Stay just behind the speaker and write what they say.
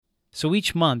So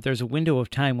each month, there's a window of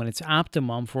time when it's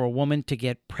optimum for a woman to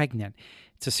get pregnant.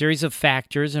 It's a series of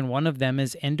factors, and one of them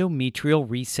is endometrial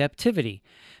receptivity.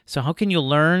 So, how can you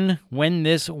learn when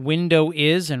this window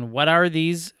is and what are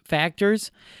these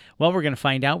factors? Well, we're going to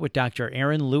find out with Dr.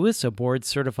 Erin Lewis, a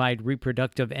board-certified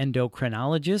reproductive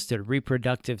endocrinologist at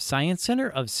Reproductive Science Center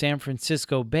of San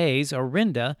Francisco Bay's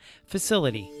Orinda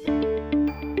facility.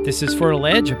 This is Fertile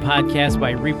Edge, a podcast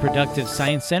by Reproductive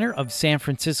Science Center of San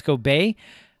Francisco Bay.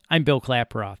 I'm Bill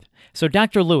Klaproth. So,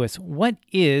 Dr. Lewis, what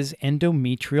is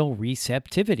endometrial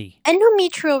receptivity?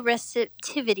 Endometrial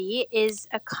receptivity is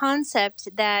a concept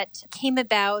that came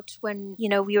about when,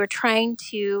 we were trying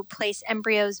to place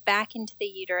embryos back into the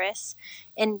uterus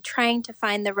and trying to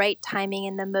find the right timing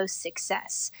and the most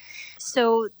success.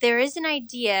 So there is an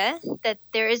idea that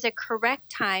there is a correct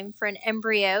time for an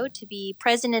embryo to be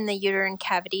present in the uterine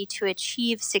cavity to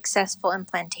achieve successful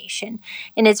implantation.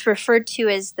 And it's referred to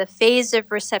as the phase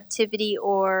of receptivity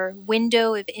or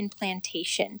window of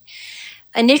implantation.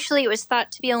 Initially, it was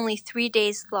thought to be only 3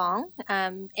 days long,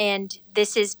 and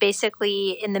this is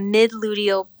basically in the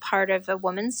mid-luteal part of a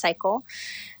woman's cycle.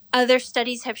 Other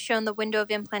studies have shown the window of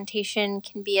implantation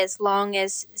can be as long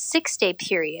as 6-day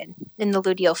period in the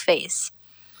luteal phase.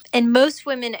 And most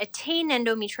women attain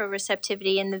endometrial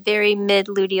receptivity in the very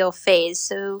mid-luteal phase,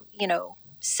 so,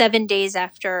 7 days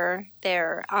after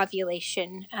their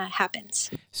ovulation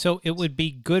happens. So it would be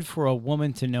good for a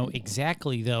woman to know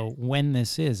exactly, though, when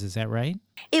this is that right?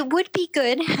 It would be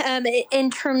good in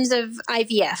terms of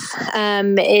IVF.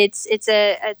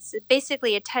 It's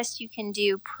basically a test you can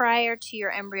do prior to your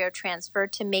embryo transfer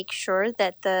to make sure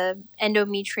that the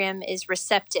endometrium is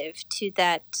receptive to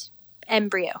that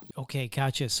embryo. Okay,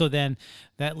 gotcha. So then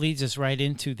that leads us right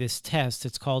into this test.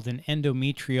 It's called an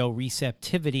endometrial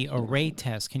receptivity array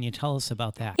test. Can you tell us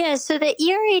about that? Yeah, so the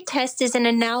ERA test is an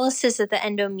analysis of the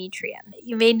endometrium.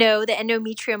 You may know the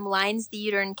endometrium lines the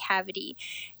uterine cavity,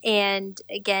 and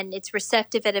again, it's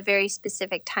receptive at a very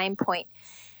specific time point.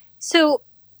 So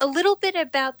a little bit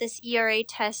about this ERA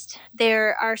test.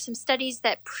 There are some studies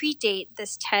that predate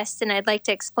this test, and I'd like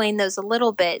to explain those a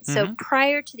little bit. Mm-hmm. So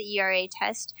prior to the ERA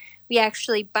test, we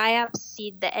actually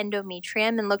biopsied the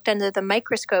endometrium and looked under the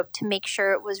microscope to make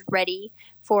sure it was ready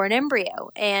for an embryo,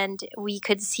 and we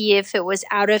could see if it was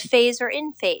out of phase or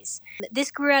in phase.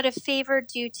 This grew out of favor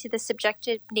due to the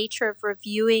subjective nature of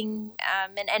reviewing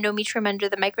an endometrium under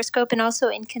the microscope and also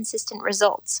inconsistent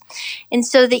results. And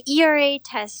so the ERA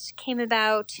test came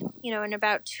about, in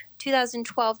about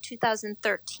 2012,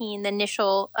 2013, the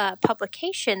initial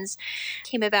publications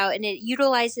came about, and it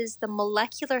utilizes the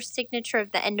molecular signature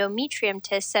of the endometrium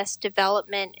to assess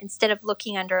development instead of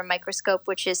looking under a microscope,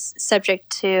 which is subject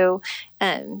to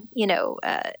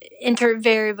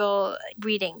intervariable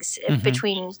readings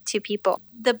between two people.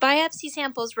 The biopsy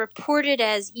samples reported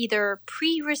as either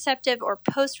pre-receptive or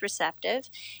post-receptive,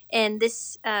 and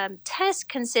this test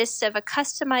consists of a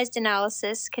customized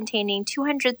analysis containing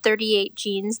 238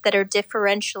 genes that are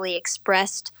differentially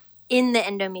expressed in the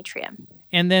endometrium.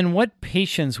 And then what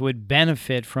patients would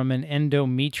benefit from an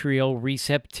endometrial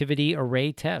receptivity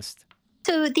array test?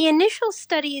 So the initial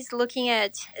studies looking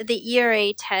at the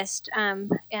ERA test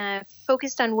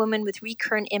focused on women with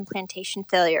recurrent implantation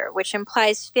failure, which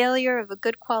implies failure of a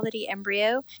good quality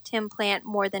embryo to implant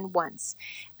more than once,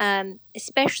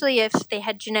 especially if they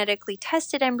had genetically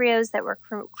tested embryos that were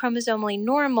chromosomally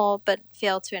normal but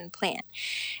failed to implant.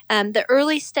 The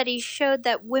early studies showed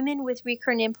that women with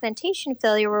recurrent implantation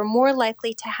failure were more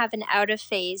likely to have an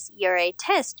out-of-phase ERA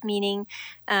test, meaning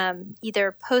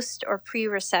either post or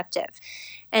pre-receptive.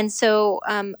 And so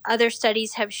other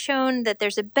studies have shown that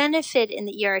there's a benefit in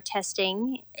the ER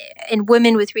testing in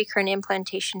women with recurrent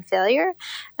implantation failure.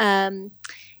 And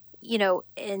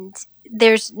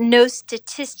there's no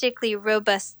statistically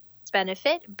robust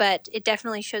benefit, but it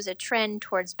definitely shows a trend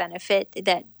towards benefit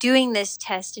that doing this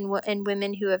test in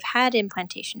women who have had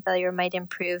implantation failure might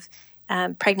improve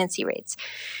pregnancy rates.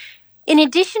 In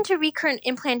addition to recurrent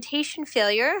implantation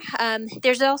failure,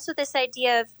 there's also this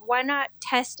idea of why not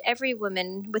test every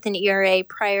woman with an ERA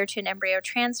prior to an embryo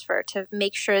transfer to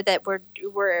make sure that we're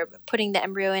putting the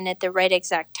embryo in at the right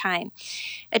exact time.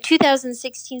 A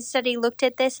 2016 study looked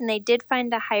at this, and they did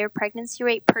find a higher pregnancy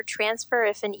rate per transfer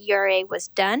if an ERA was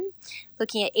done,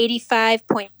 looking at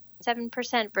 85.7%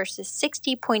 versus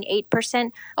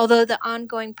 60.8%, although the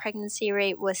ongoing pregnancy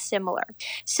rate was similar.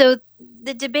 So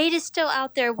the debate is still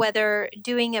out there whether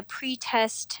doing a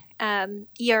pre-test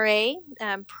ERA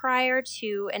prior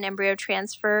to an embryo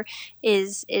transfer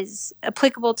is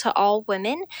applicable to all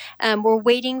women. We're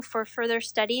waiting for further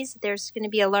studies. There's going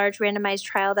to be a large randomized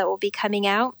trial that will be coming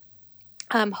out.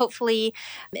 hopefully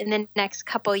in the next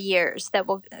couple years that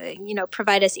will,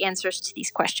 provide us answers to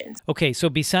these questions. Okay, so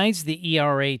besides the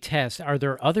ERA test, are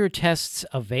there other tests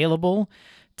available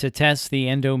to test the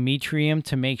endometrium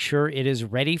to make sure it is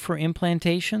ready for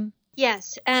implantation?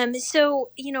 Yes.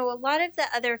 So, a lot of the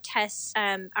other tests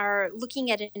are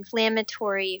looking at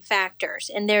inflammatory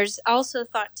factors, and there's also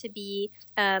thought to be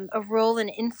a role in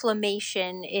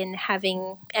inflammation in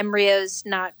having embryos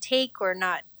not take or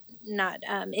not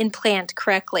implant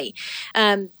correctly.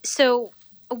 So,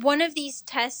 one of these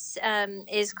tests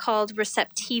is called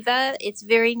Receptiva. It's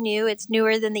very new. It's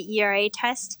newer than the ERA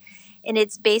test, and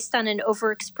it's based on an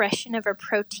overexpression of a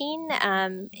protein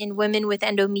in women with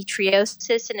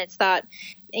endometriosis, and it's thought,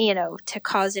 to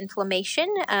cause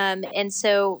inflammation. And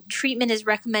so treatment is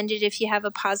recommended if you have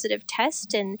a positive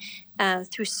test, and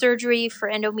through surgery for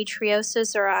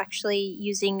endometriosis, or actually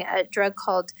using a drug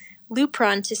called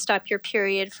Lupron to stop your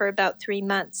period for about 3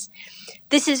 months.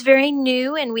 This is very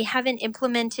new, and we haven't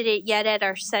implemented it yet at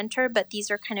our center, but these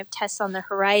are kind of tests on the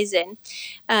horizon.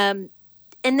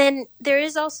 And then there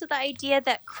is also the idea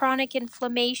that chronic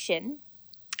inflammation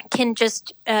can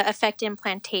just affect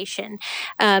implantation.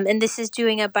 And this is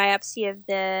doing a biopsy of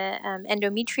the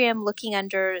endometrium, looking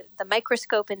under the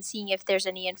microscope and seeing if there's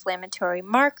any inflammatory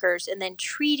markers, and then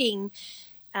treating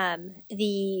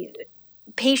the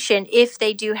patient if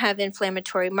they do have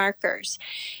inflammatory markers.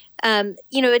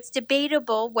 It's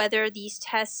debatable whether these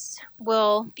tests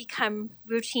will become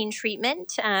routine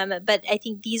treatment, but I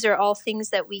think these are all things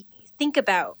that we think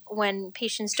about when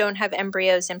patients don't have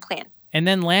embryos implanted. And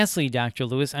then lastly, Dr.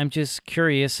 Lewis, I'm just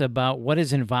curious about what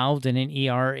is involved in an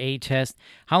ERA test.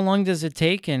 How long does it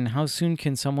take, and how soon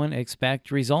can someone expect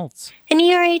results? An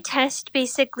ERA test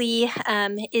basically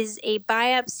is a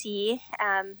biopsy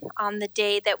on the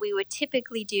day that we would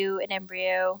typically do an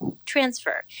embryo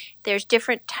transfer. There's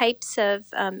different types of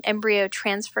embryo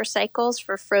transfer cycles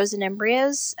for frozen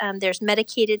embryos. There's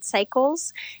medicated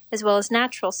cycles as well as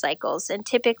natural cycles, and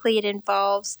typically it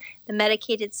involves the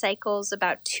medicated cycles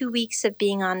about 2 weeks of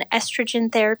being on estrogen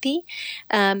therapy,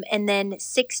 and then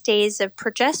 6 days of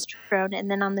progesterone. And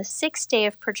then on the 6th day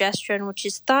of progesterone, which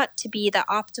is thought to be the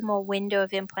optimal window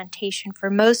of implantation for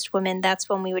most women, that's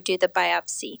when we would do the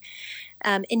biopsy.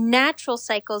 In natural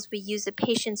cycles, we use a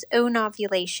patient's own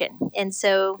ovulation. And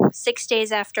so 6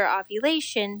 days after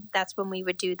ovulation, that's when we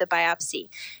would do the biopsy.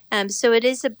 So it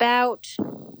is about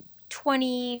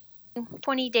 20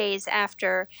 days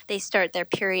after they start their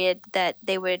period that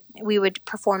we would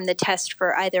perform the test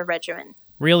for either regimen.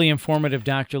 Really informative,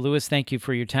 Dr. Lewis. Thank you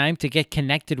for your time. To get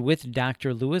connected with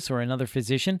Dr. Lewis or another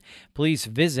physician, please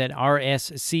visit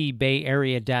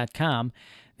rscbayarea.com.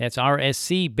 That's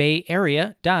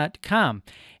rscbayarea.com.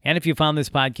 And if you found this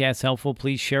podcast helpful,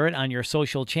 please share it on your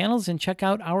social channels and check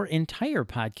out our entire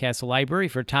podcast library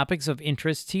for topics of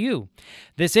interest to you.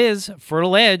 This is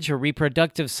Fertile Edge, a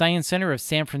Reproductive Science Center of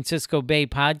San Francisco Bay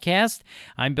podcast.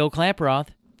 I'm Bill Klaproth.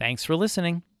 Thanks for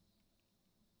listening.